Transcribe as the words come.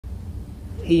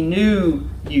He knew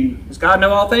you. Does God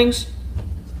know all things?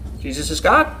 Jesus is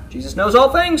God. Jesus knows all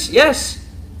things. Yes.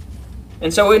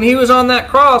 And so when he was on that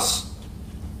cross,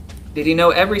 did he know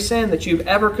every sin that you've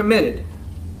ever committed?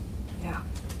 Yeah.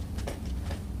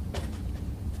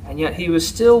 And yet he was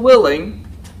still willing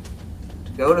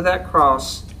to go to that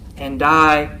cross and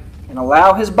die and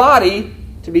allow his body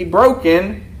to be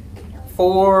broken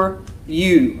for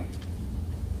you.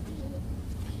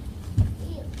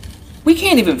 We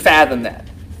can't even fathom that,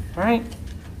 right?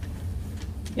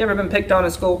 You ever been picked on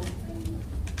in school?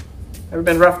 Ever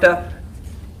been roughed up?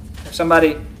 Or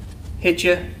somebody hit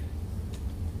you?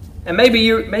 And maybe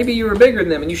you were bigger than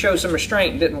them and you showed some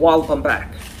restraint and didn't wallop them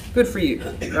back. Good for you,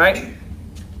 right?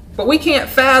 But we can't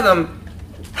fathom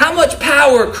how much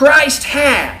power Christ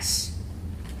has,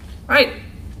 right?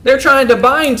 They're trying to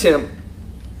bind him.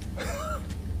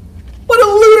 What a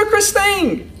ludicrous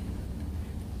thing!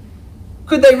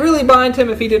 Could they really bind him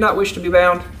if he did not wish to be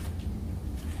bound?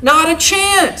 Not a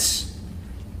chance!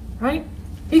 Right?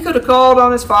 He could have called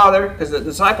on his father, because the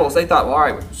disciples, they thought, well, all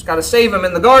right, we've just got to save him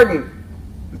in the garden.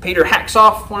 And Peter hacks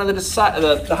off one of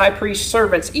the high priest's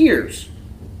servant's ears.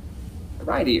 The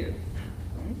right ear.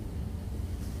 Right?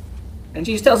 And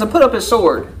Jesus tells him, put up his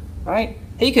sword. Right?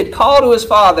 He could call to his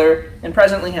father and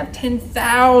presently have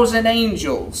 10,000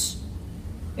 angels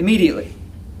immediately.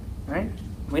 Right?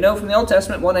 We know from the Old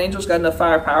Testament, one angel's got enough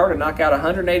firepower to knock out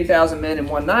 180,000 men in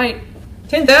one night.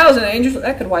 10,000 angels,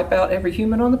 that could wipe out every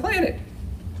human on the planet.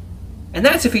 And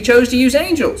that's if he chose to use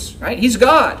angels, right? He's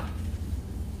God.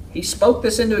 He spoke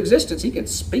this into existence. He could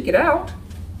speak it out.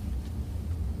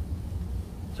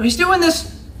 So he's doing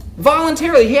this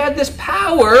voluntarily. He had this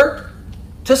power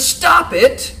to stop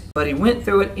it, but he went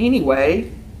through it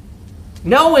anyway,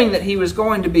 knowing that he was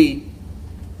going to be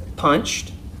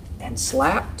punched and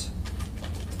slapped,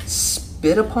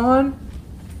 spit upon,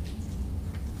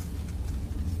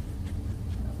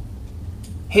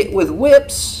 hit with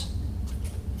whips,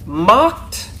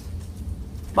 mocked.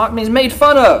 Mocked means made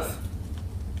fun of.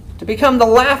 To become the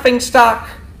laughing stock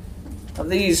of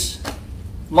these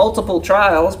multiple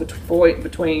trials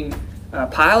between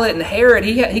Pilate and Herod.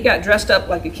 He got dressed up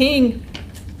like a king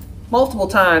multiple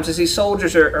times as these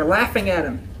soldiers are laughing at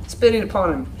him, spitting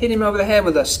upon him, hitting him over the head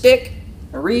with a stick,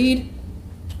 a reed,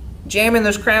 jamming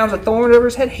those crowns of thorns over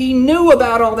his head. He knew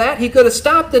about all that. He could have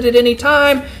stopped it at any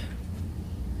time.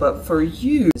 But for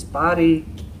you, his body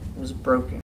was broken.